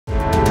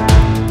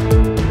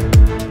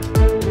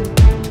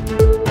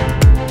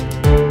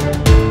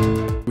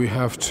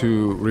have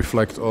to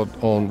reflect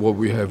on what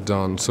we have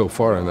done so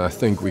far, and I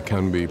think we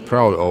can be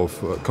proud of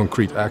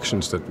concrete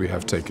actions that we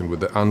have taken with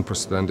the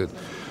unprecedented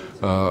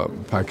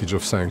package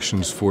of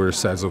sanctions, 4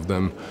 sets of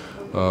them.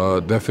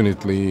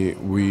 Definitely,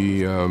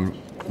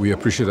 we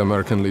appreciate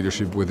American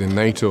leadership within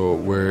NATO,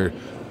 where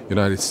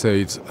United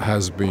States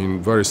has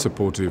been very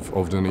supportive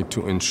of the need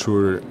to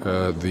ensure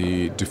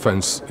the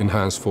defense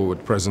enhanced forward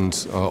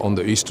presence on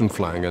the eastern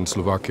flank, and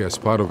Slovakia is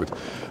part of it.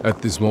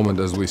 At this moment,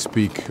 as we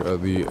speak,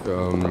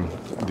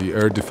 the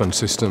air defense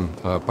system,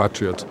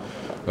 Patriot,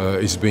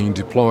 is being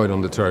deployed on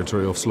the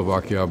territory of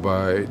Slovakia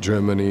by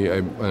Germany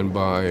and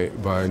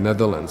by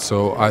Netherlands. So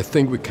I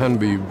think we can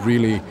be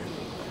really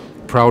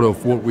proud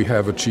of what we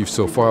have achieved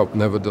so far.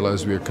 Nevertheless,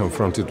 we are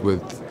confronted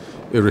with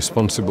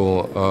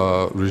irresponsible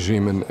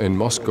regime in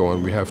Moscow, and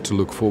we have to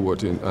look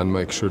forward and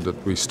make sure that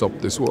we stop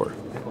this war.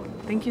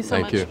 Thank you so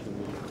much. Thank you.